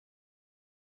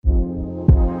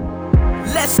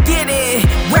let's get it.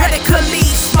 Radically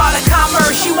smarter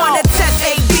commerce. You wanna test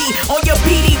AB on your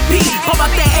PDP. Pull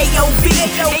up the AOV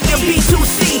in your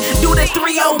B2C. Do the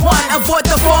 301, avoid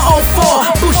the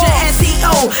 404. Boost your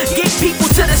SEO, get people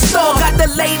to the store. Got the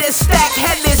latest stack,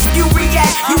 headless, you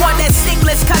react. You want that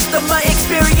seamless customer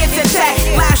experience intact.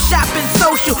 Live shopping,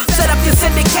 social, set up your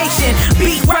syndication.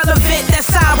 Be relevant,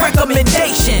 that's our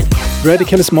recommendation.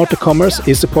 Radically Smarter Commerce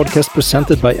is a podcast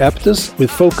presented by Aptus with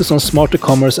focus on smarter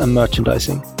commerce and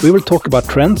merchandising. We will talk about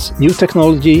trends, new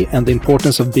technology, and the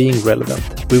importance of being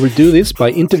relevant. We will do this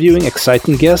by interviewing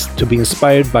exciting guests to be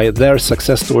inspired by their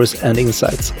success stories and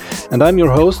insights. And I'm your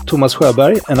host, Thomas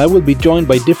Sjöberg, and I will be joined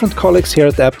by different colleagues here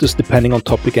at Aptus depending on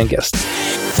topic and guest.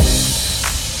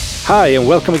 Hi, and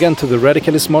welcome again to the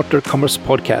Radically Smarter Commerce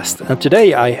podcast. And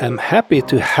today I am happy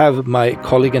to have my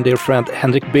colleague and dear friend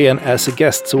Henrik Behn as a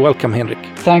guest. So welcome, Henrik.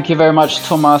 Thank you very much,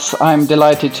 Thomas. I'm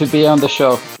delighted to be on the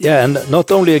show. Yeah, and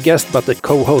not only a guest, but a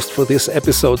co-host for this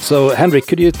episode. So Henrik,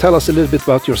 could you tell us a little bit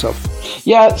about yourself?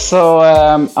 Yeah, so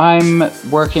I'm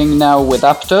working now with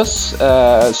Aptus.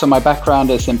 So my background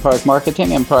is in product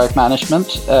marketing and product management.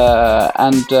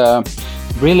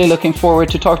 Really looking forward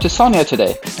to talk to Sonia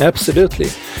today. Absolutely.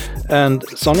 And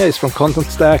Sonia is from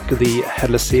ContentStack, the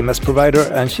headless CMS provider,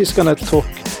 and she's going to talk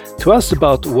to us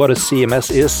about what a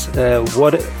CMS is,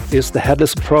 what is the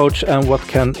headless approach, and what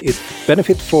can it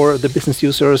benefit for the business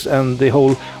users and the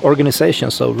whole organization.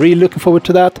 So really looking forward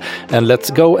to that, and let's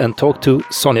go and talk to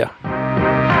Sonia.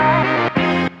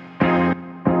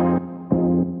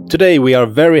 Today we are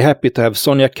very happy to have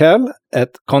Sonia Kall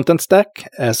at ContentStack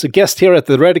as a guest here at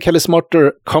the Radically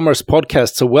Smarter Commerce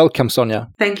podcast. So welcome, Sonia.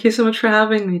 Thank you so much for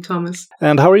having me, Thomas.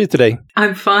 And how are you today?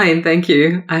 I'm fine, thank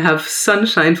you. I have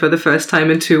sunshine for the first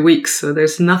time in 2 weeks, so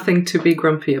there's nothing to be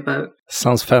grumpy about.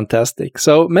 Sounds fantastic.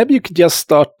 So maybe you could just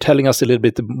start telling us a little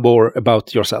bit more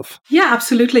about yourself. Yeah,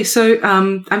 absolutely. So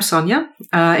I'm Sonia.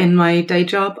 In my day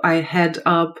job, I head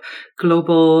up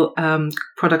global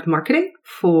product marketing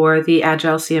for the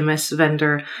Agile CMS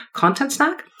vendor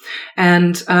ContentStack.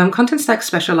 And ContentStack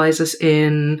specializes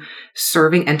in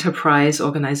serving enterprise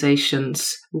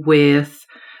organizations with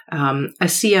a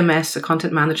CMS, a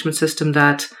content management system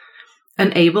that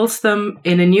enables them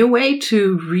in a new way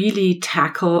to really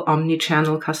tackle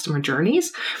omni-channel customer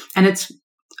journeys. And it's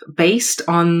based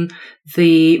on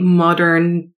the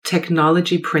modern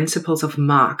technology principles of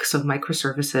MACH, so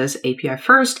microservices, API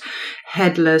first,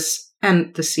 headless,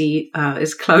 and the C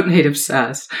is cloud native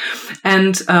SaaS.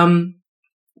 And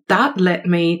that led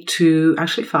me to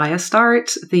actually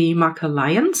Firestart, the MACH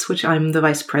Alliance, which I'm the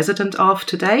vice president of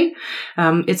today.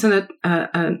 It's a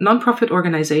nonprofit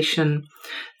organization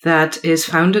that is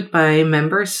founded by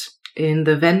members in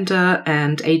the vendor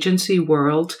and agency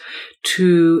world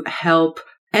to help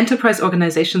enterprise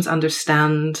organizations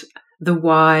understand the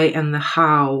why and the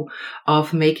how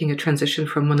of making a transition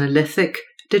from monolithic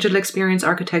digital experience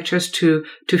architectures to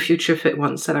future fit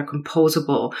ones that are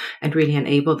composable and really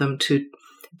enable them to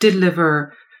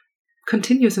deliver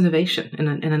continuous innovation in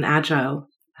an agile,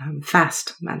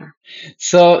 fast manner.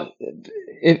 So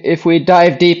if we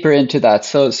dive deeper into that,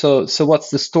 so what's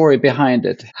the story behind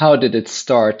it? How did it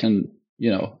start? And,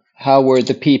 how were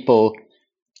the people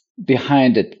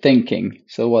behind it thinking?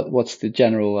 So what's the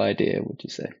general idea, would you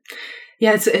say?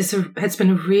 Yeah, it's been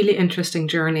a really interesting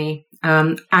journey.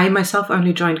 I myself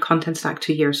only joined ContentStack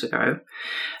 2 years ago,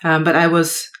 but I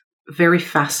was very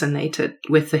fascinated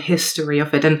with the history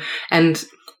of it. And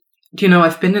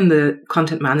I've been in the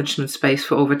content management space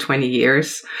for over 20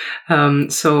 years.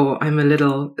 So I'm a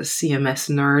little CMS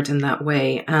nerd in that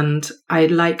way. And I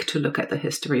like to look at the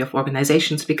history of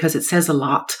organizations because it says a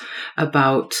lot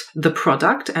about the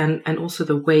product and also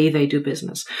the way they do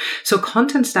business. So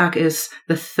ContentStack is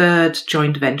the third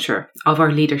joint venture of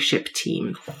our leadership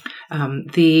team.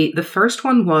 The first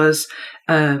one was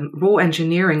Raw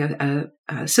Engineering, a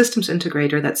systems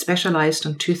integrator that specialized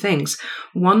on two things.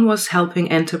 One was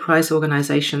helping enterprise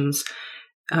organizations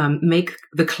make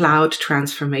the cloud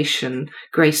transformation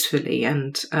gracefully,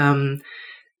 and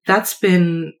that's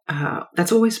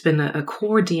always been a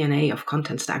core DNA of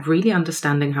ContentStack, really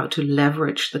understanding how to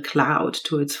leverage the cloud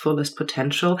to its fullest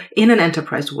potential in an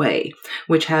enterprise way,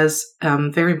 which has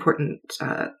very important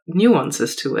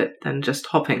nuances to it than just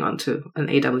hopping onto an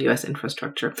AWS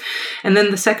infrastructure. And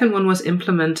then the second one was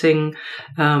implementing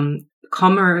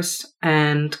commerce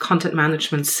and content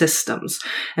management systems.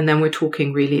 And then we're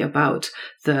talking really about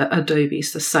the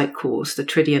Adobes, the Sitecore's, the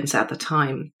Tridians at the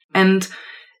time. And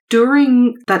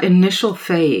during that initial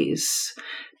phase,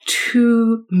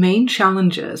 two main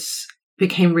challenges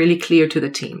became really clear to the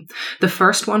team. The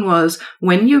first one was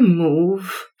when you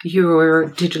move your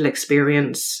digital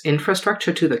experience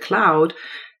infrastructure to the cloud,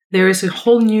 there is a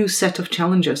whole new set of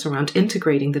challenges around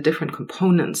integrating the different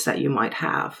components that you might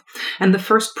have. And the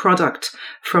first product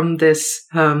from this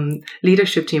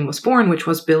leadership team was born, which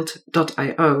was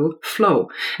Build.io Flow.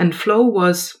 And Flow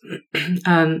was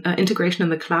an integration in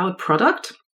the cloud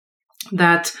product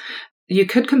that you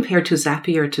could compare to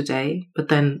Zapier today, but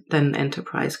then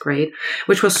enterprise grade,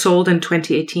 which was sold in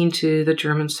 2018 to the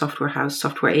German software house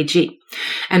Software AG.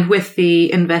 And with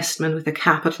the investment, with the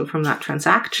capital from that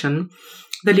transaction,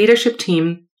 the leadership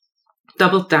team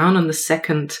doubled down on the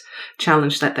second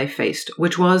challenge that they faced,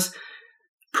 which was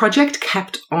project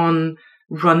kept on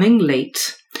running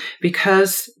late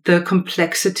because the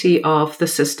complexity of the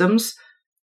systems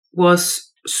was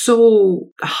so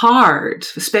hard,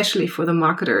 especially for the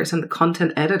marketers and the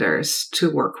content editors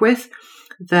to work with,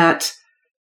 that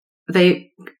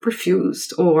they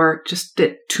refused or just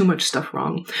did too much stuff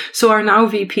wrong. So our now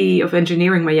VP of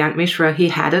engineering, Mayank Mishra, he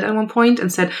had it at one point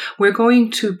and said, we're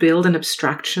going to build an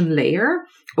abstraction layer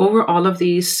over all of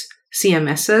these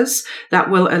CMSs that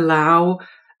will allow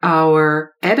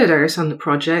our editors on the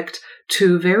project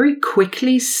to very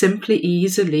quickly, simply,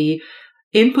 easily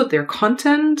input their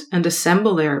content and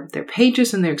assemble their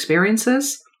pages and their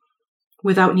experiences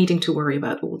without needing to worry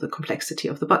about all the complexity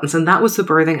of the buttons. And that was the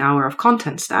birthing hour of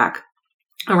Content Stack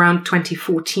around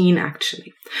 2014,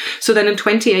 actually. So then in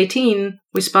 2018,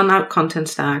 we spun out Content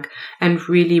Stack and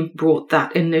really brought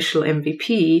that initial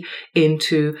MVP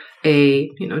into a,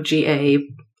 GA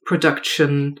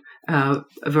production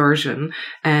version,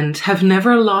 and have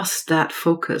never lost that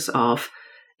focus of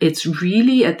it's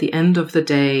really at the end of the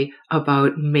day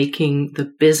about making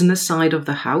the business side of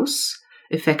the house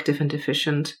effective and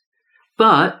efficient.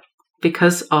 But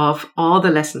because of all the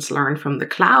lessons learned from the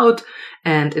cloud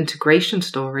and integration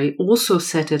story, also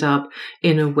set it up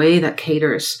in a way that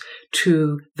caters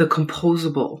to the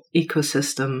composable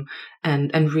ecosystem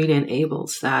and really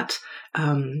enables that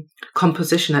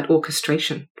composition, that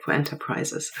orchestration for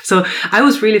enterprises. So I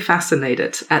was really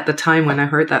fascinated at the time when I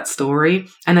heard that story.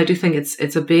 And I do think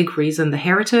it's a big reason, the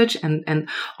heritage and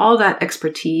all that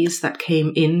expertise that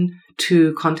came in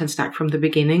to Content Stack from the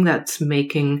beginning, that's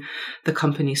making the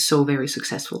company so very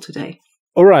successful today.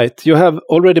 All right. You have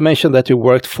already mentioned that you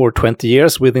worked for 20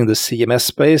 years within the CMS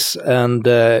space and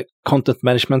content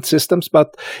management systems.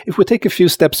 But if we take a few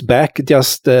steps back,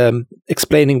 just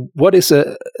explaining what is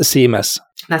a CMS?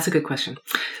 That's a good question.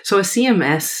 So a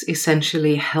CMS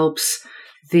essentially helps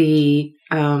the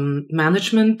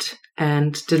management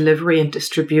and delivery and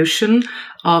distribution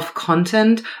of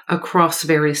content across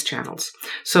various channels.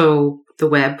 So the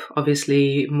web,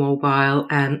 obviously mobile,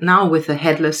 and now with the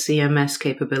headless CMS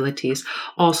capabilities,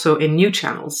 also in new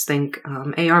channels. Think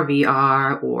AR,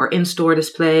 VR, or in-store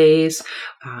displays,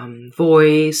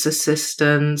 voice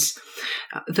assistants.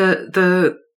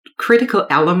 The critical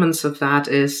elements of that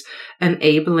is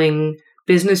enabling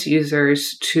business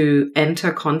users to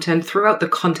enter content throughout the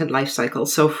content lifecycle.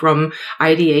 So from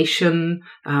ideation,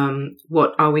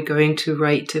 what are we going to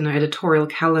write in our editorial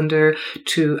calendar,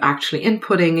 to actually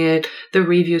inputting it, the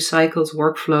review cycles,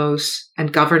 workflows,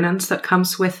 and governance that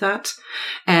comes with that.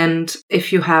 And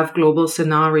if you have global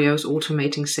scenarios,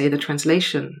 automating, say, the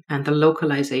translation and the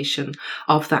localization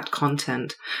of that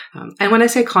content. And when I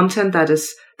say content, that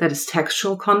is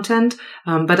textual content,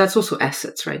 but that's also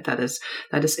assets, right? That is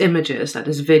images, that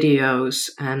is videos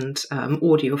and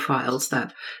audio files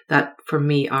that for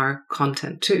me are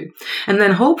content too. And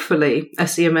then hopefully a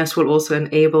CMS will also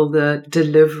enable the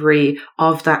delivery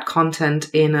of that content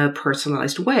in a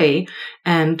personalized way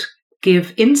and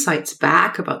give insights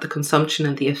back about the consumption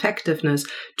and the effectiveness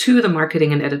to the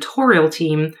marketing and editorial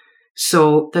team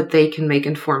so that they can make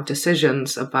informed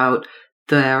decisions about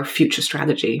their future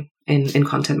strategy in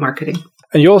content marketing.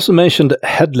 And you also mentioned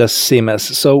headless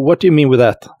CMS. So what do you mean with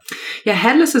that? Yeah,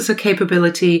 headless is a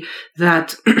capability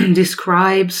that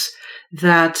describes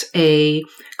that a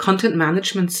content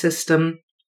management system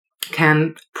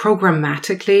can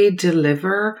programmatically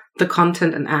deliver the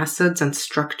content and assets and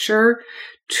structure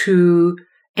to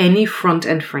any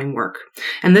front-end framework.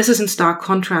 And this is in stark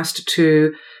contrast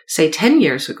to, say, 10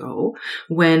 years ago,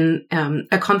 when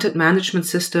a content management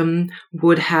system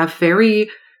would have very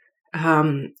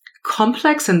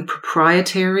complex and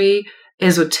proprietary,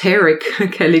 esoteric,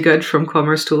 Kelly Good from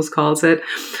Commerce Tools calls it,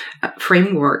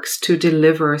 frameworks to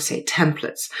deliver, say,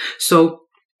 templates. So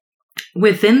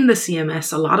within the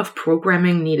CMS, a lot of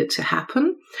programming needed to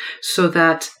happen so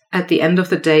that at the end of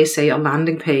the day, say, a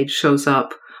landing page shows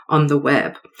up on the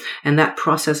web. And that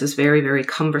process is very, very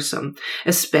cumbersome,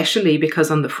 especially because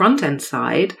on the front end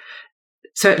side,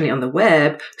 certainly on the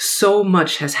web, so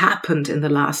much has happened in the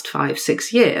last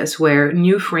 5-6 years where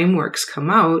new frameworks come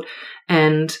out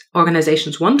and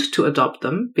organizations want to adopt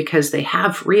them because they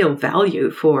have real value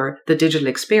for the digital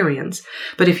experience.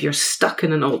 But if you're stuck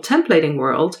in an old templating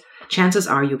world, chances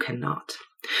are you cannot.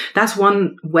 That's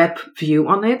one web view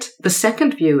on it. The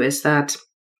second view is that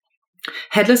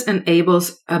headless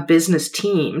enables a business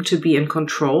team to be in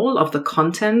control of the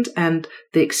content and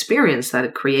the experience that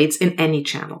it creates in any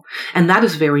channel. And that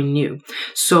is very new.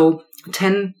 So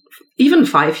 10, even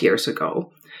 5 years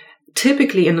ago,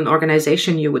 typically in an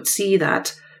organization, you would see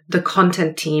that the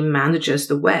content team manages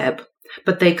the web,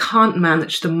 but they can't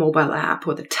manage the mobile app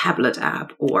or the tablet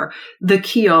app or the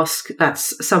kiosk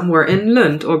that's somewhere in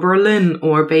Lund or Berlin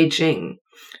or Beijing.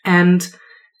 And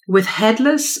with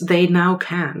headless, they now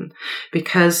can,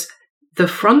 because the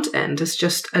front end is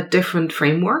just a different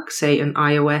framework, say an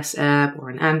iOS app or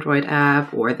an Android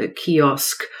app or the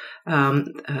kiosk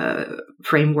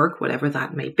framework, whatever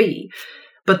that may be.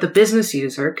 But the business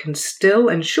user can still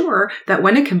ensure that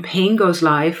when a campaign goes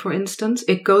live, for instance,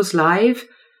 it goes live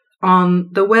on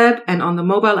the web and on the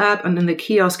mobile app and in the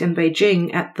kiosk in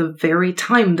Beijing at the very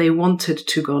time they wanted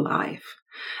to go live.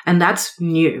 And that's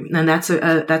new. And that's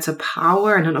a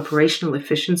power and an operational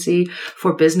efficiency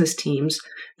for business teams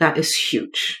that is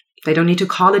huge. They don't need to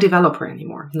call a developer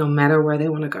anymore, no matter where they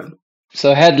want to go.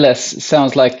 So headless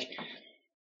sounds like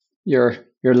you're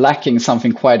lacking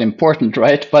something quite important,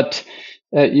 right? But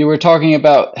you were talking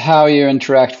about how you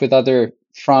interact with other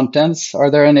front ends.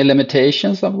 Are there any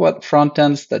limitations of what front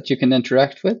ends that you can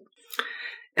interact with?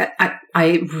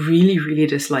 I really, really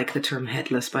dislike the term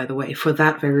headless, by the way, for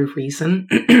that very reason,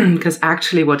 because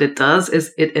actually what it does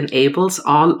is it enables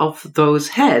all of those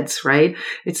heads, right?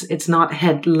 It's not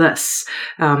headless,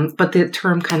 but the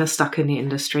term kind of stuck in the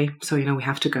industry. So, we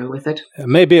have to go with it.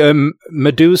 Maybe a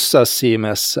Medusa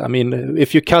CMS. I mean,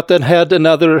 if you cut a head,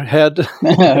 another head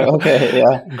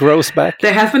grows back.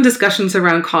 There have been discussions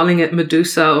around calling it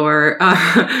Medusa, or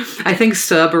I think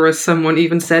Cerberus, someone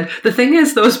even said. The thing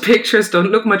is, those pictures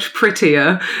don't look much prettier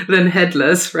than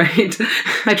headless, right?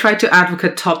 I tried to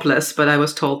advocate topless, but I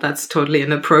was told that's totally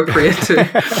inappropriate too.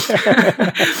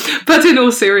 But in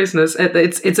all seriousness,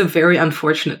 it's a very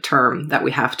unfortunate term that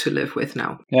we have to live with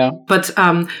now. Yeah. But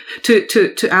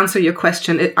to answer your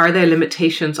question, are there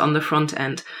limitations on the front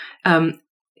end?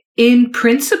 In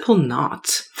principle,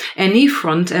 not. Any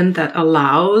front end that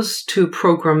allows to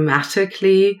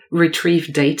programmatically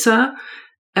retrieve data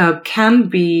can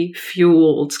be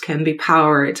fueled, can be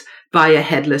powered by a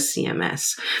headless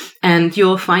CMS. And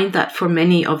you'll find that for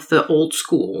many of the old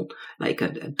school, like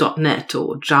a .NET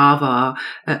or Java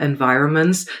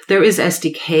environments, there is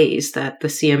SDKs that the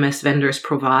CMS vendors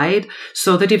provide.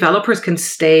 So the developers can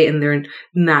stay in their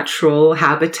natural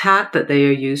habitat that they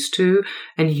are used to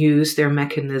and use their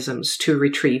mechanisms to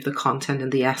retrieve the content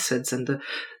and the assets and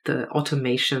the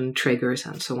automation triggers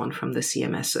and so on from the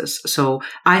CMSs. So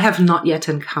I have not yet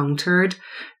encountered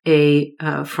a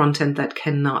front end that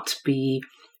cannot be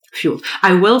fueled.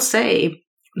 I will say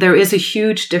there is a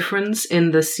huge difference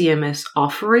in the CMS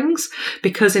offerings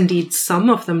because indeed some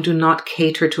of them do not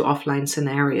cater to offline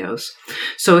scenarios.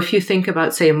 So if you think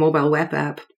about, say, a mobile web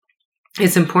app,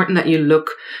 it's important that you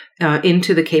look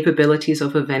into the capabilities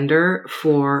of a vendor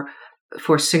for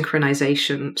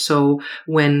synchronization. So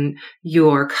when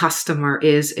your customer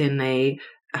is in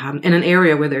an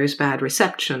area where there is bad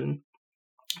reception,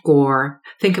 or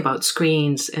think about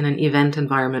screens in an event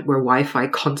environment where Wi-Fi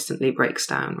constantly breaks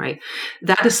down, right?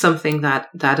 That is something that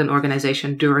an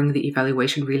organization during the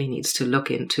evaluation really needs to look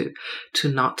into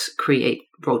to not create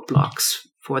roadblocks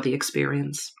for the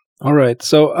experience. All right.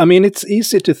 So, I mean, it's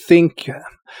easy to think.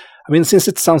 I mean, since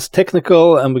it sounds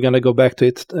technical and we're going to go back to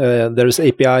it, there's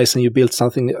APIs and you build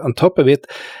something on top of it,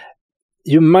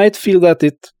 you might feel that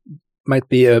it might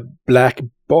be a black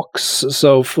box.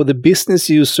 So for the business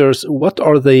users, what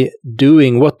are they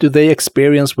doing? What do they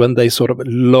experience when they sort of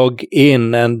log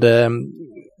in? And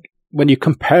when you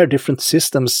compare different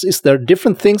systems, is there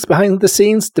different things behind the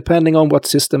scenes depending on what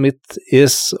system it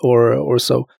is or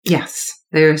so? Yes,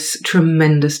 there's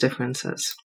tremendous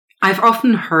differences. I've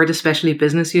often heard, especially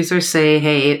business users, say,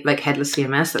 hey, like headless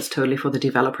CMS, that's totally for the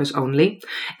developers only.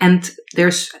 And there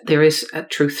is a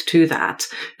truth to that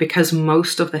because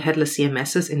most of the headless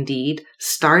CMSs indeed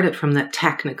started from that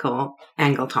technical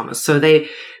angle, Thomas. So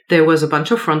there was a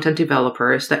bunch of front-end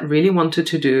developers that really wanted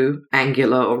to do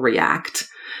Angular or React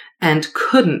and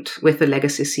couldn't with the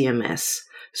legacy CMS.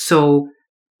 So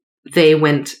they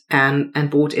went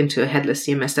and bought into a headless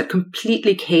CMS that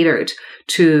completely catered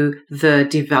to the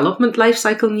development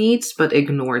lifecycle needs, but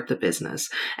ignored the business.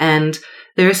 And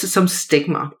there is some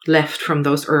stigma left from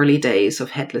those early days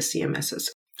of headless CMSs.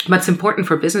 But it's important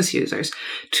for business users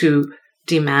to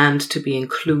demand to be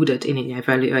included in an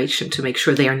evaluation to make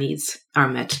sure their needs are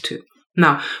met too.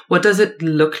 Now, what does it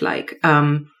look like?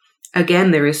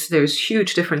 Again, there's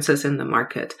huge differences in the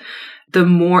market. The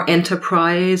more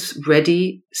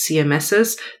enterprise-ready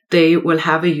CMSs, they will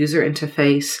have a user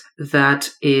interface that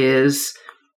is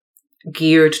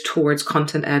geared towards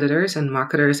content editors and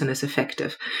marketers and is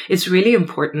effective. It's really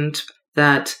important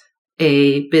that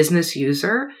a business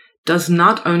user does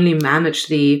not only manage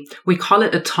we call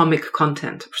it atomic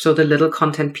content, so the little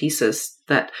content pieces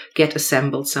that get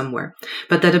assembled somewhere,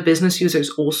 but that a business user is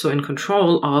also in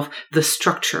control of the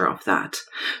structure of that.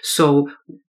 So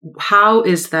how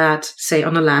is that, say,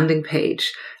 on a landing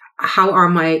page? How are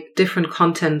my different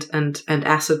content and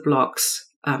asset blocks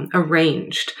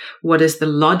arranged? What is the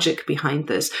logic behind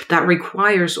this? That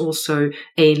requires also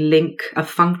a link, a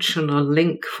functional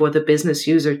link for the business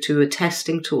user to a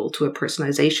testing tool, to a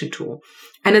personalization tool.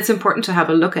 And it's important to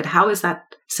have a look at how is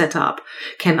that set up?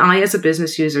 Can I, as a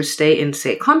business user, stay in,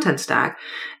 say, Content Stack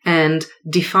and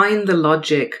define the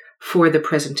logic for the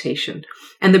presentation?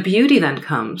 And the beauty then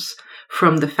comes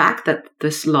from the fact that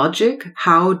this logic,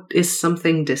 how is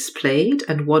something displayed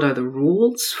and what are the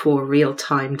rules for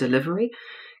real-time delivery,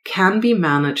 can be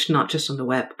managed not just on the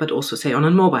web, but also, say, on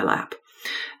a mobile app.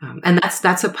 And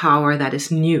that's a power that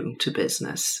is new to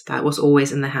business. That was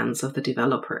always in the hands of the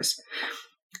developers.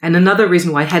 And another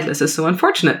reason why headless is so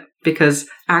unfortunate, because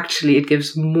actually it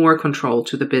gives more control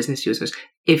to the business users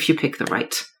if you pick the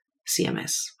right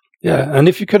CMS. Yeah, and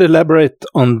if you could elaborate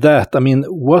on that, I mean,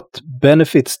 what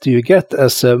benefits do you get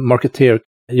as a marketeer?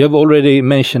 You have already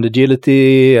mentioned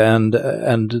agility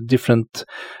and different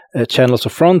channels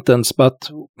of front ends,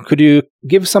 but could you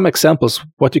give some examples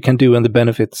what you can do and the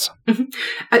benefits?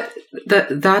 Mm-hmm.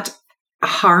 That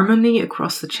harmony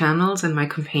across the channels and my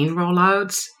campaign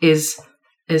rollouts is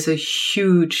a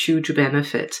huge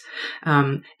benefit.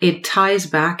 It ties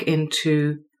back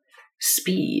into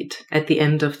speed at the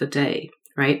end of the day.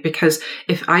 Right? Because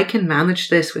if I can manage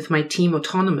this with my team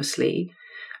autonomously,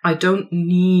 I don't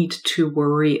need to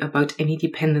worry about any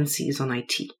dependencies on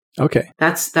IT. Okay.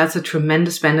 That's a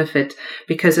tremendous benefit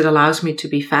because it allows me to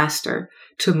be faster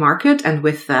to market, and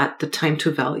with that, the time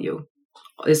to value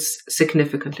is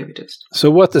significantly reduced.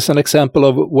 So what is an example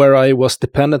of where I was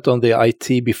dependent on the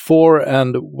IT before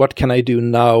and what can I do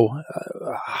now?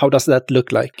 How does that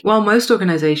look like? Well, most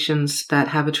organizations that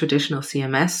have a traditional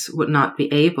CMS would not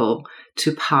be able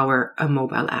to power a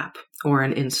mobile app or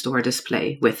an in-store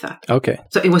display with that. Okay.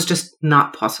 So it was just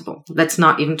not possible. Let's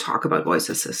not even talk about voice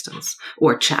assistants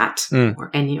or chat or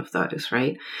any of those,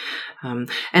 right? And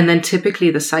then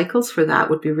typically the cycles for that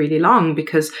would be really long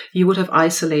because you would have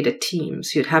isolated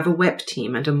teams. You'd have a web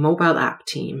team and a mobile app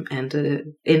team and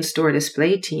an in-store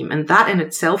display team. And that in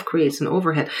itself creates an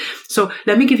overhead. So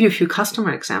let me give you a few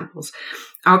customer examples.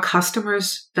 Our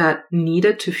customers that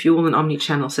needed to fuel an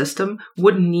omni-channel system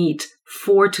would need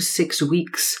 4 to 6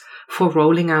 weeks for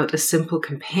rolling out a simple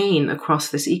campaign across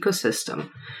this ecosystem.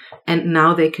 And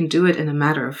now they can do it in a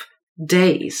matter of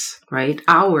days, right?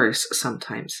 Hours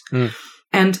sometimes.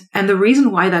 And the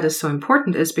reason why that is so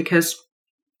important is because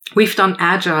we've done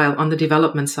agile on the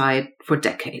development side for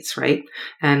decades, right?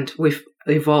 And we've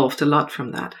evolved a lot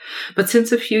from that. But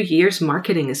since a few years,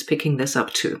 marketing is picking this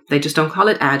up too. They just don't call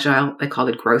it agile. They call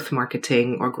it growth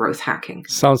marketing or growth hacking.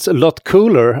 Sounds a lot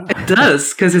cooler. It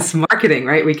does, because it's marketing,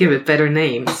 right? We give it better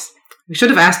names. We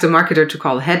should have asked a marketer to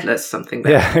call headless something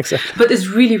better. Yeah, exactly. But it's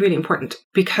really, really important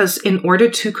because in order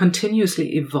to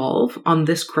continuously evolve on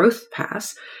this growth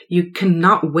path, you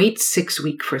cannot wait 6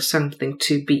 weeks for something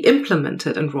to be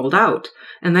implemented and rolled out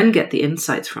and then get the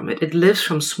insights from it. It lives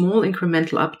from small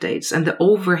incremental updates, and the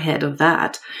overhead of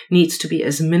that needs to be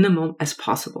as minimal as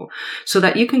possible so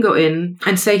that you can go in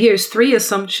and say, here's 3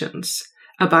 assumptions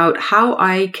about how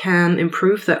I can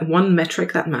improve that one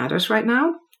metric that matters right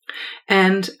now.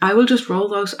 And I will just roll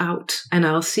those out and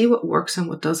I'll see what works and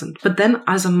what doesn't. But then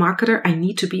as a marketer, I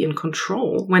need to be in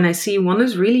control when I see one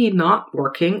is really not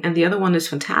working and the other one is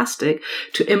fantastic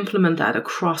to implement that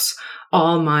across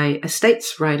all my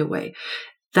estates right away.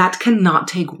 That cannot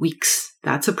take weeks.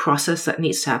 That's a process that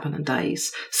needs to happen in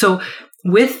days. So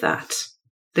with that,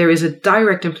 there is a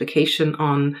direct implication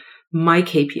on my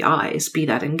KPIs, be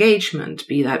that engagement,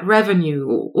 be that revenue,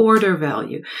 order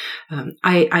value.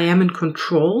 I am in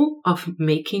control of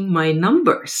making my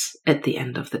numbers at the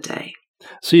end of the day.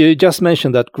 So you just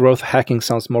mentioned that growth hacking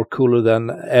sounds more cooler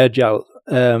than agile.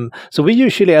 So we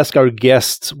usually ask our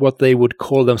guests what they would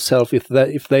call themselves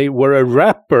if they were a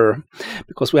rapper,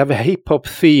 because we have a hip hop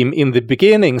theme in the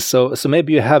beginning. So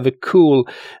maybe you have a cool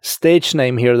stage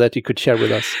name here that you could share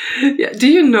with us. Yeah. Do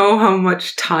you know how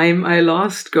much time I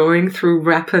lost going through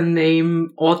rapper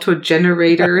name auto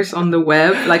generators on the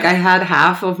web? Like I had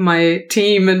half of my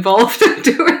team involved in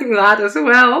doing that as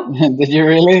well. Did you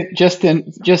really? Just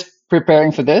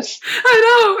preparing for this?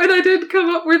 I know, and I didn't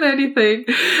come up with anything.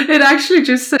 It actually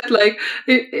just said like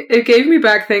it gave me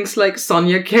back things like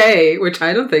Sonia K, which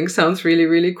I don't think sounds really,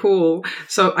 really cool.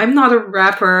 So I'm not a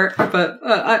rapper, but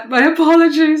my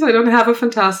apologies, I don't have a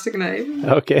fantastic name.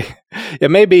 Okay, yeah,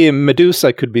 maybe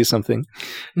Medusa could be something.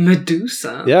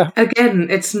 Medusa. Yeah. Again,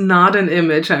 it's not an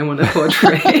image I want to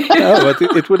portray. No, but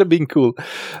it would have been cool.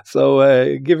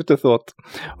 So give it a thought.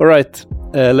 All right,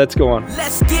 let's go on.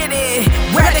 Let's get it.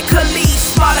 Radically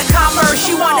smarter commerce.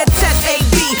 You want to test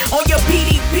AB on your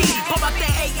PDP. About the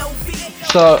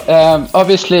AOV. So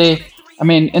obviously, I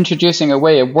mean, introducing a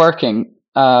way of working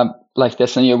like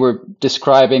this, and you were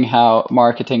describing how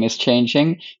marketing is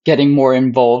changing, getting more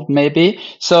involved maybe.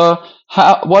 So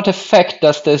what effect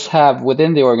does this have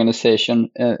within the organization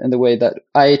in the way that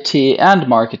IT and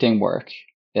marketing work?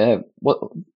 What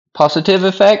positive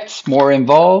effects, more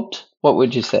involved? What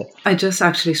would you say? I just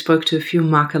actually spoke to a few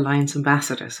Mark Alliance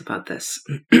ambassadors about this.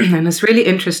 And it's really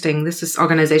interesting. This is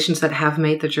organizations that have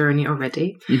made the journey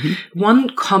already. Mm-hmm. One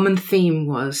common theme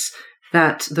was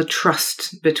that the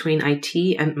trust between IT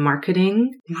and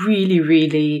marketing really,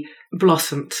 really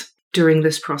blossomed during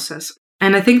this process.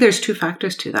 And I think there's two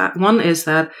factors to that. One is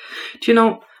that,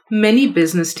 many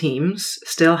business teams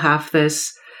still have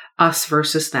this us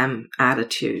versus them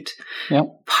attitude. Yep.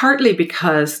 Partly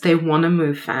because they want to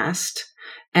move fast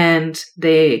and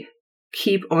they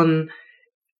keep on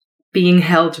being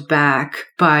held back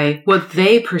by what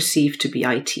they perceive to be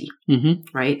IT, mm-hmm.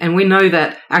 right? And we know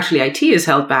that actually IT is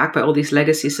held back by all these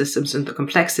legacy systems and the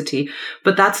complexity,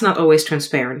 but that's not always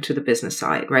transparent to the business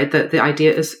side, right? The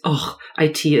idea is,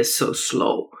 IT is so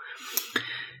slow.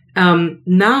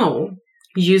 Now,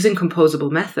 using composable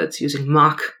methods, using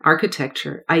mock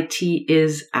architecture, IT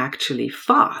is actually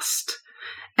fast.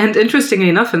 And interestingly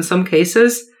enough, in some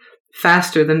cases,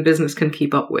 faster than business can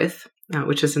keep up with,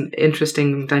 which is an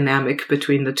interesting dynamic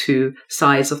between the two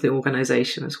sides of the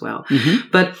organization as well. Mm-hmm.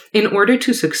 But in order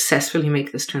to successfully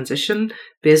make this transition,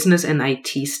 business and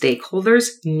IT stakeholders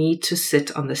need to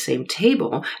sit on the same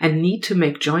table and need to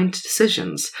make joint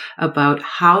decisions about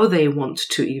how they want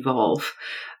to evolve.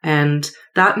 And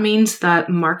that means that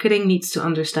marketing needs to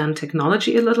understand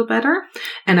technology a little better,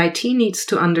 and IT needs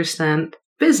to understand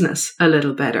business a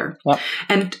little better. Yep.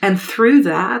 And through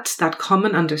that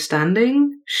common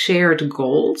understanding, shared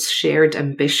goals, shared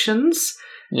ambitions,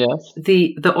 yes,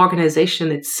 the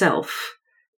organization itself,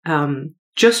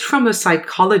 just from a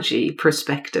psychology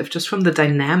perspective, just from the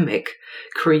dynamic,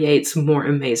 creates more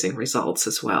amazing results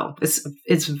as well.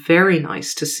 It's very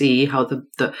nice to see how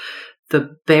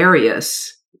the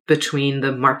barriers between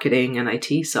the marketing and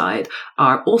IT side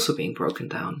are also being broken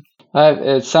down.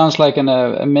 It sounds like an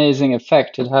amazing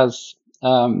effect it has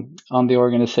on the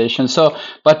organization. So,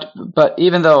 but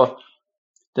even though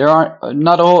there aren't,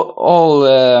 not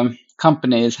all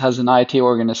companies has an IT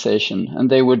organization, and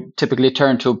they would typically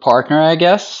turn to a partner, I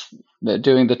guess,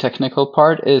 doing the technical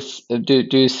part. Do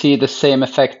you see the same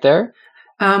effect there?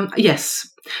 Yes.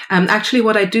 Actually,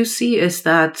 what I do see is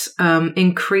that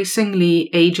increasingly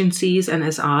agencies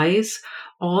and SIs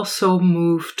also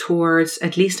move towards,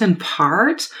 at least in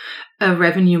part, a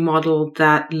revenue model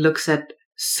that looks at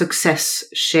success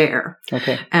share.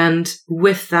 Okay. And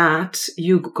with that,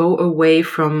 you go away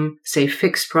from, say,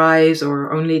 fixed price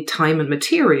or only time and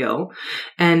material,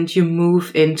 and you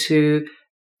move into,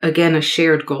 again, a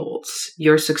shared goals.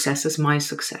 Your success is my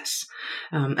success.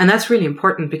 And that's really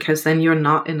important because then you're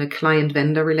not in a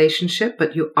client-vendor relationship,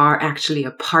 but you are actually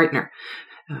a partner.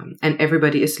 And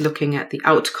everybody is looking at the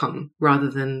outcome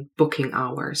rather than booking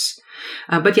hours.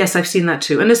 But yes, I've seen that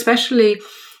too. And especially,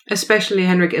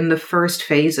 Henrik, in the first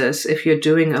phases, if you're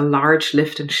doing a large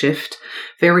lift and shift,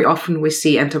 very often we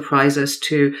see enterprises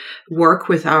to work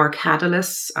with our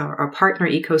catalysts, our partner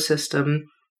ecosystem,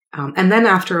 and then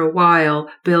after a while,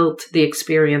 build the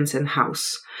experience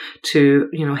in-house to,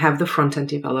 have the front-end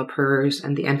developers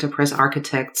and the enterprise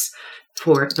architects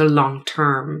for the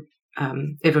long-term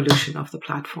evolution of the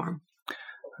platform.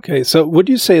 Okay, so would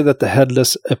you say that the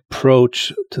headless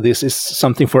approach to this is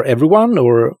something for everyone,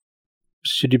 or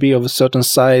should you be of a certain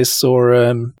size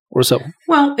or so?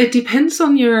 Well, it depends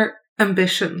on your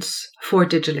ambitions for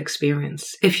digital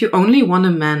experience. If you only want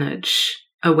to manage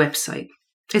a website,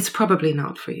 it's probably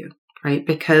not for you. right?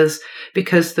 Because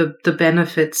the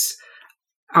benefits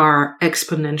are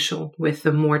exponential with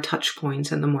the more touch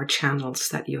points and the more channels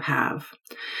that you have.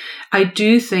 I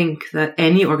do think that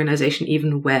any organization,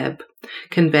 even web,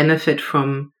 can benefit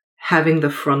from having the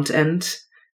front end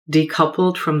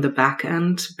decoupled from the back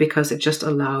end, because it just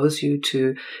allows you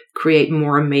to create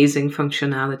more amazing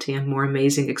functionality and more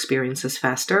amazing experiences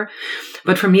faster.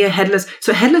 But for me, headless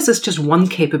is just one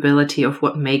capability of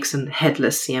what makes a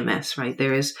headless CMS, right?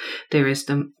 There is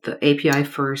the API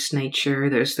first nature.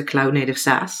 There's the cloud native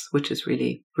SaaS, which is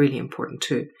really, really important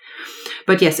too.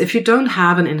 But yes, if you don't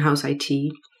have an in-house IT,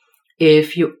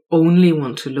 if you only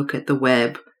want to look at the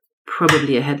web,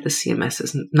 probably a headless CMS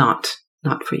is not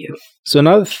for you. So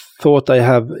another thought I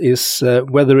have is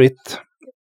whether it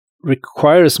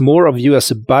requires more of you as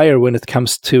a buyer when it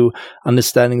comes to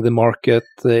understanding the market.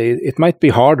 It might be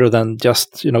harder than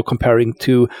just, comparing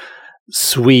two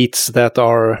suites that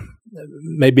are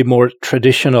maybe more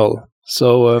traditional.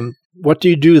 So what do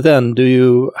you do then? Do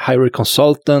you hire a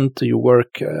consultant? Do you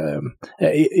work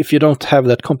if you don't have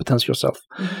that competence yourself?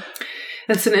 Mm-hmm.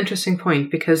 That's an interesting point,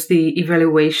 because the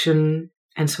evaluation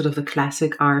and sort of the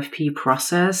classic RFP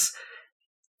process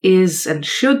is and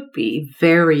should be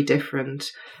very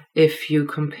different if you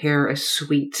compare a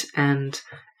suite and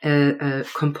a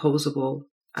composable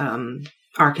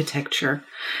architecture.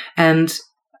 And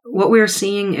what we're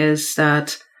seeing is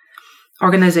that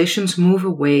organizations move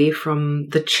away from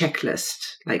the checklist,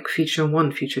 like feature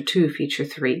 1, feature 2, feature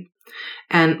 3,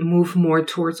 and move more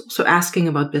towards also asking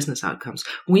about business outcomes.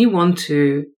 We want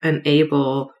to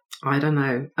enable,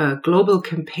 a global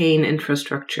campaign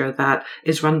infrastructure that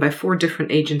is run by 4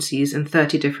 different agencies in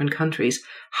 30 different countries.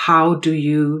 How do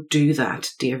you do that,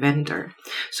 dear vendor?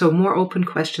 So more open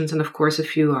questions, and of course, a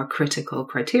few are critical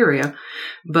criteria,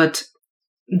 but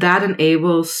that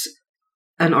enables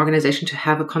an organization to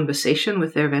have a conversation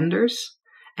with their vendors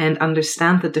and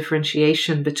understand the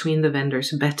differentiation between the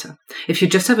vendors better. If you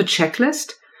just have a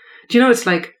checklist, it's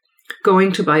like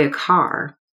going to buy a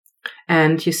car.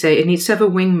 And you say it needs to have a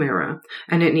wing mirror,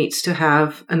 and it needs to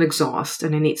have an exhaust,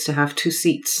 and it needs to have 2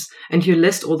 seats. And you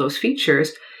list all those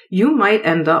features. You might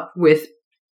end up with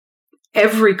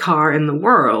every car in the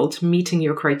world meeting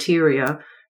your criteria,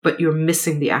 but you're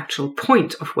missing the actual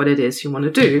point of what it is you want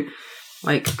to do,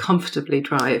 like comfortably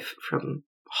drive from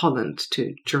Holland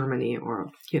to Germany, or,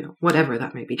 whatever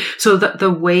that may be. So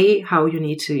the way how you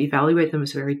need to evaluate them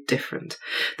is very different.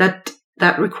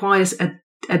 That requires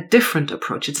a different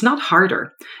approach. It's not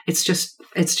harder. It's just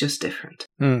different.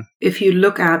 Mm. If you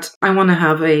look at, I want to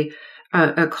have a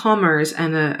commerce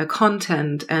and a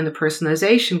content and a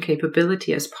personalization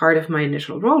capability as part of my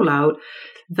initial rollout,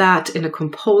 that in a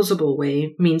composable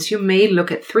way means you may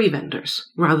look at 3 vendors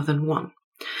rather than 1.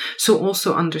 So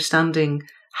also understanding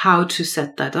how to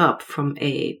set that up from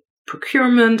a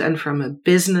procurement and from a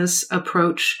business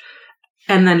approach,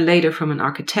 and then later from an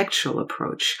architectural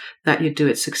approach that you do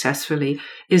it successfully,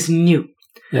 is new.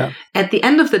 Yeah. At the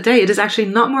end of the day, it is actually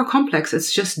not more complex.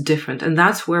 It's just different. And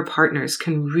that's where partners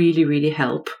can really, really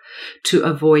help to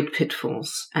avoid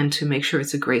pitfalls and to make sure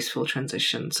it's a graceful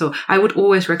transition. So I would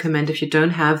always recommend, if you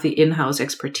don't have the in-house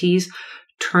expertise,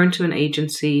 turn to an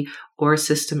agency or a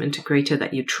system integrator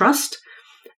that you trust,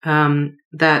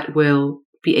 that will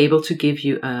be able to give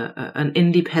you an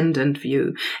independent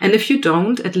view. And if you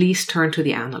don't, at least turn to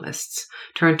the analysts.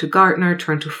 Turn to Gartner,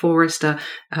 turn to Forrester.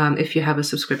 If you have a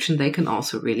subscription, they can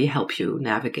also really help you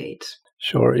navigate.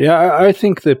 Sure. Yeah, I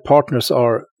think the partners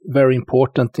are very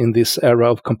important in this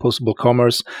era of composable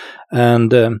commerce.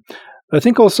 And I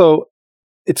think also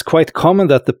it's quite common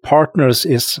that the partners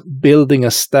is building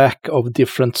a stack of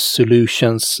different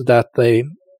solutions that they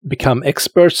become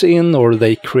experts in, or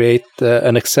they create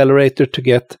an accelerator to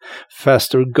get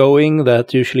faster going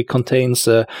that usually contains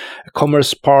a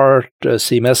commerce part, a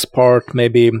CMS part,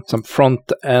 maybe some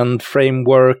front-end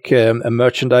framework, a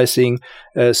merchandising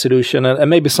solution, and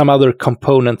maybe some other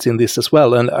components in this as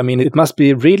well. And I mean, it must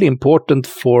be really important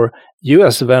for you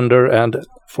as a vendor and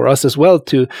for us as well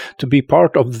to be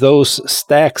part of those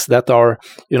stacks that are,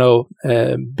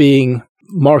 being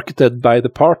marketed by the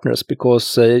partners,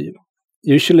 because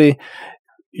usually,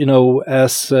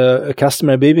 as a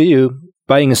customer, maybe you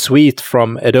buying a suite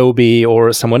from Adobe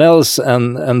or someone else,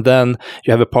 and then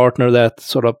you have a partner that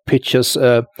sort of pitches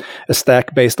a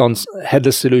stack based on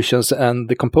headless solutions and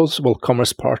the composable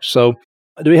commerce part. So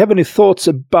do we have any thoughts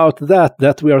about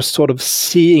that we are sort of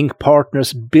seeing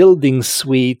partners building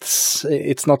suites?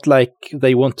 It's not like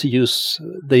they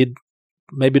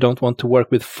maybe don't want to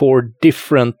work with 4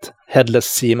 different headless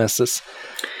CMSs.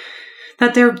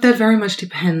 That very much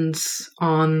depends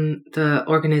on the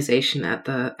organization at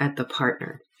the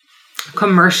partner.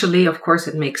 Commercially, of course,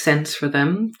 it makes sense for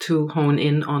them to hone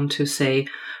in onto, say,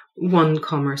 one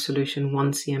commerce solution,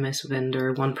 one CMS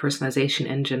vendor, one personalization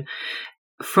engine.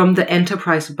 From the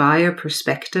enterprise buyer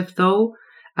perspective, though,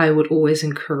 I would always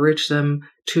encourage them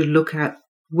to look at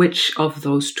which of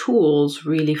those tools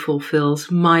really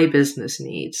fulfills my business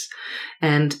needs.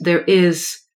 And there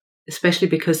is, especially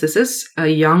because this is a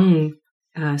young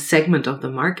segment of the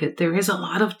market, there is a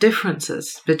lot of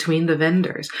differences between the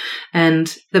vendors.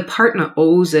 And the partner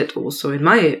owes it also, in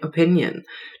my opinion,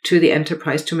 to the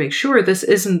enterprise to make sure this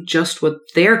isn't just what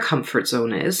their comfort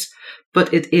zone is,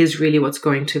 but it is really what's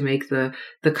going to make the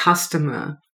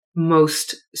customer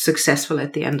most successful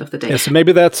at the end of the day. Yeah, so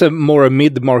maybe that's a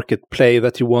mid-market play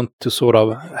that you want to sort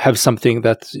of have something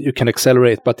that you can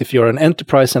accelerate. But if you're an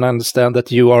enterprise, and I understand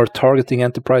that you are targeting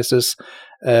enterprises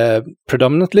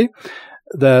predominantly,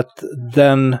 that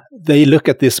then they look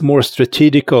at this more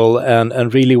strategical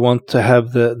and really want to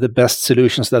have the best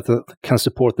solutions that can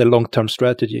support their long-term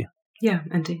strategy. Yeah,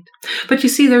 indeed. But you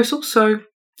see, there's also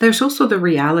the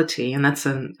reality, and that's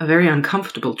a very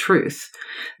uncomfortable truth,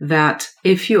 that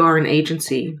if you are an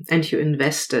agency and you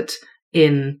invested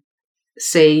in,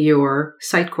 say, your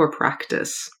Sitecore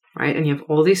practice, right, and you have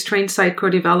all these trained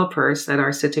Sitecore developers that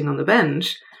are sitting on the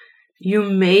bench, you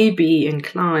may be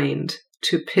inclined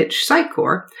to pitch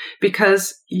Sitecore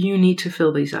because you need to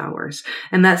fill these hours.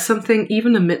 And that's something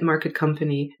even a mid-market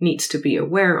company needs to be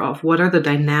aware of. What are the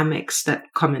dynamics that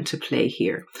come into play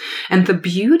here? And the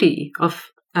beauty of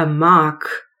a MACH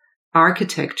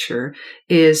architecture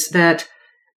is that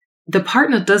the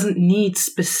partner doesn't need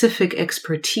specific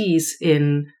expertise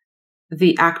in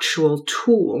the actual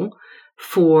tool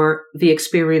for the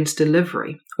experience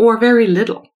delivery, or very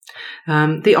little.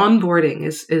 The onboarding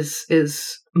is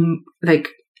like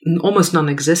almost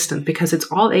non-existent because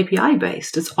it's all API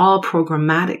based. It's all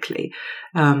programmatically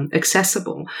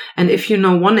accessible. And if you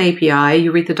know one API,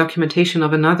 you read the documentation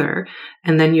of another,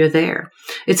 and then you're there.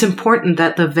 It's important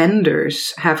that the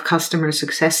vendors have customer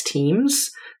success teams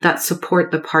that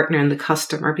support the partner and the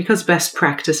customer, because best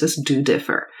practices do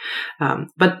differ.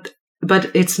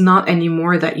 But it's not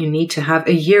anymore that you need to have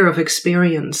a year of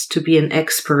experience to be an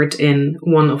expert in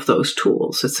one of those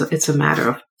tools. It's a matter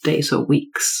of days or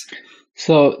weeks.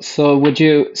 So would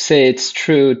you say it's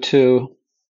true to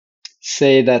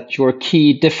say that your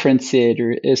key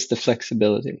differentiator is the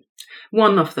flexibility?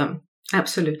 One of them,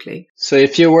 absolutely. So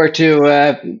if you were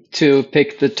to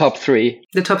pick the top three.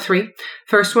 The top three.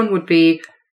 First one would be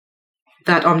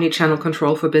that omni-channel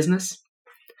control for business.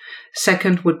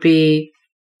 Second would be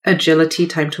agility,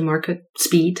 time to market,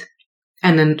 speed,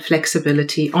 and then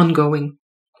flexibility, ongoing.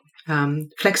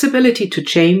 Flexibility to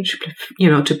change,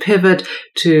 to pivot,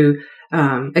 to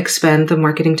expand the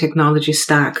marketing technology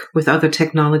stack with other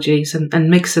technologies and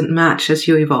mix and match as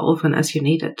you evolve and as you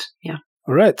need it. Yeah.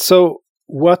 All right. So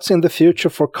what's in the future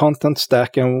for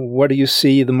Contentstack, and where do you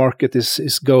see the market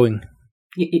is going?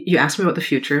 You asked me about the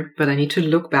future, but I need to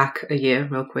look back a year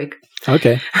real quick.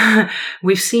 Okay.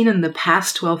 We've seen in the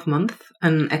past 12 months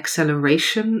an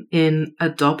acceleration in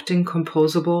adopting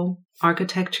composable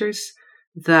architectures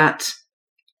that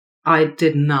I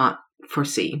did not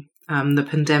foresee. The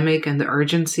pandemic and the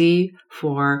urgency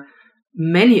for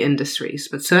many industries,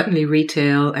 but certainly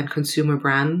retail and consumer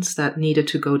brands that needed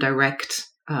to go direct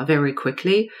very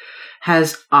quickly,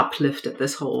 has uplifted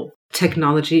this whole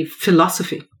technology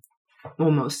philosophy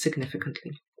almost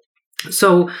significantly.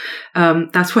 So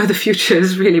that's why the future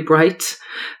is really bright.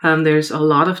 There's a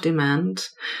lot of demand.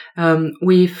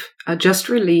 We've just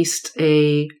released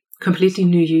a completely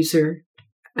new user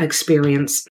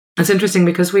experience. It's interesting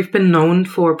because we've been known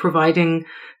for providing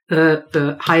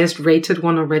the highest rated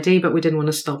one already, but we didn't want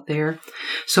to stop there.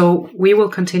 So we will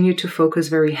continue to focus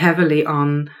very heavily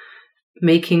on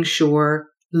making sure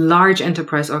large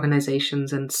enterprise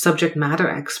organizations and subject matter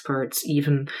experts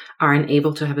even are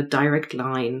enabled to have a direct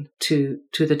line to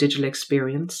the digital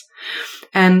experience.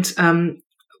 And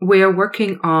we are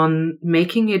working on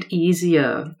making it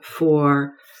easier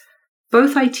for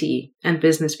both IT and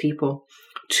business people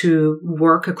to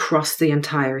work across the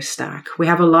entire stack. We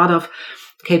have a lot of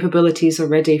capabilities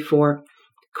already for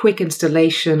quick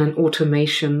installation and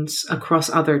automations across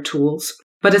other tools.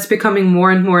 But it's becoming more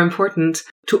and more important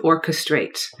to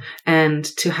orchestrate and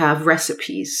to have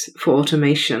recipes for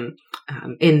automation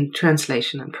in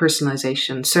translation and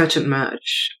personalization, search and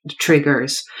merge,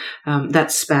 triggers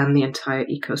that span the entire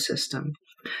ecosystem.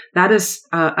 That is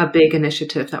a big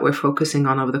initiative that we're focusing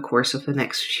on over the course of the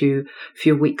next few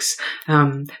weeks.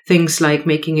 Things like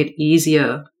making it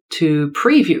easier to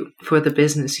preview for the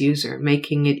business user,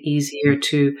 making it easier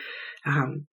to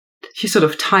you sort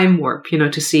of time warp,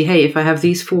 to see, hey, if I have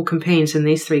these 4 campaigns in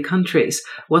these 3 countries,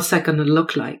 what's that going to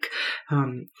look like?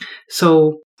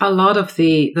 So a lot of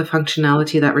the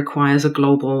functionality that requires a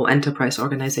global enterprise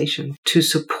organization to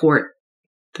support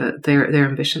their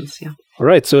ambitions. Yeah. All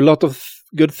right. So a lot of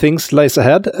good things lies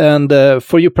ahead. And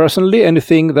for you personally,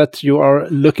 anything that you are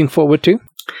looking forward to?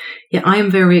 Yeah, I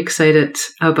am very excited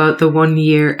about the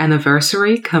 1-year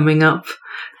anniversary coming up,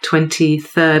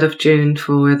 23rd of June,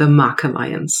 for the Mac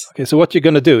Alliance. Okay, so what you're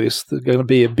going to do? Is there going to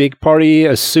be a big party,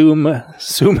 a Zoom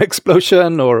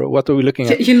explosion, or what are we looking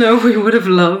at? We would have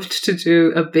loved to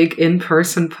do a big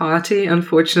in-person party.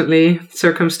 Unfortunately,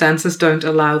 circumstances don't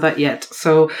allow that yet.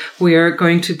 So we are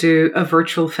going to do a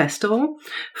virtual festival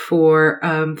for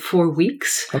 4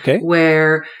 weeks,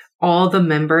 where all the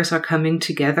members are coming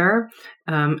together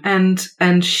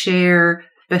and share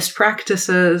best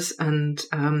practices and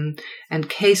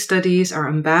case studies. Our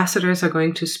ambassadors are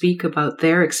going to speak about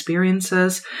their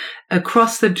experiences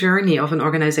across the journey of an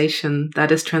organization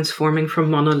that is transforming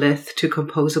from monolith to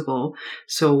composable.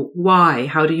 So why?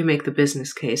 How do you make the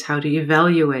business case? How do you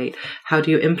evaluate? How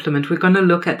do you implement? We're going to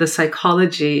look at the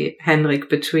psychology, Henrik,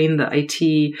 between the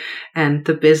IT and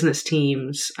the business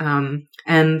teams. And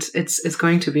it's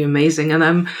going to be amazing. And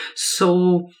I'm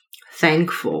so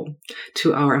thankful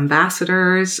to our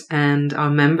ambassadors and our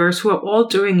members who are all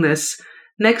doing this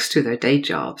next to their day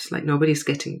jobs. Like, nobody's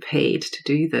getting paid to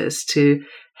do this, to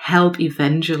help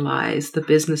evangelize the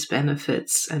business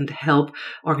benefits and help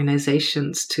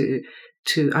organizations to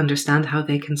understand how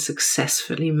they can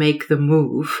successfully make the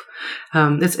move.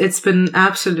 It's been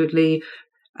absolutely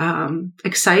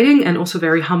exciting and also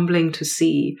very humbling to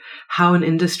see how an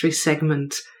industry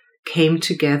segment came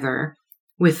together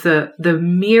with the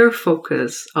mere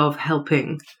focus of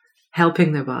helping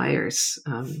their buyers.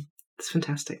 It's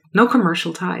fantastic. No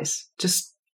commercial ties,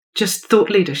 just thought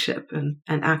leadership and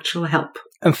actual help.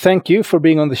 And thank you for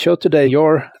being on the show today.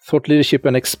 Your thought leadership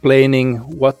and explaining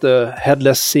what the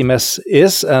headless CMS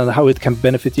is and how it can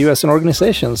benefit you as an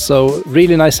organization. So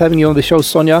really nice having you on the show,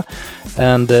 Sonja,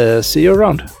 and see you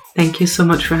around. Thank you so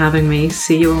much for having me.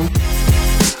 See you all.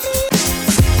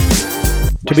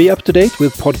 To be up to date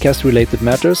with podcast-related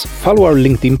matters, follow our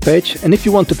LinkedIn page, and if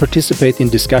you want to participate in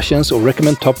discussions or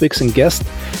recommend topics and guests,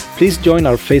 please join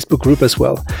our Facebook group as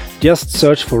well. Just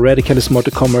search for Radically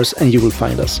Smarter Commerce and you will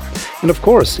find us. And of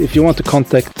course, if you want to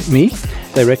contact me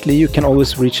directly, you can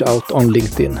always reach out on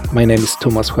LinkedIn. My name is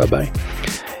Thomas Sjöberg.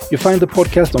 You find the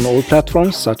podcast on all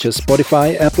platforms such as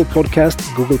Spotify, Apple Podcast,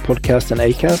 Google Podcast and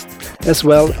Acast, as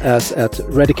well as at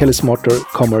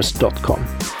radicallysmartercommerce.com.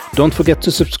 Don't forget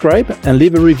to subscribe and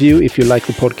leave a review if you like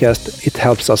the podcast. It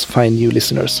helps us find new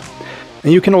listeners.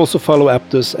 And you can also follow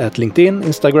Aptus at LinkedIn,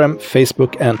 Instagram,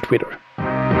 Facebook, and Twitter.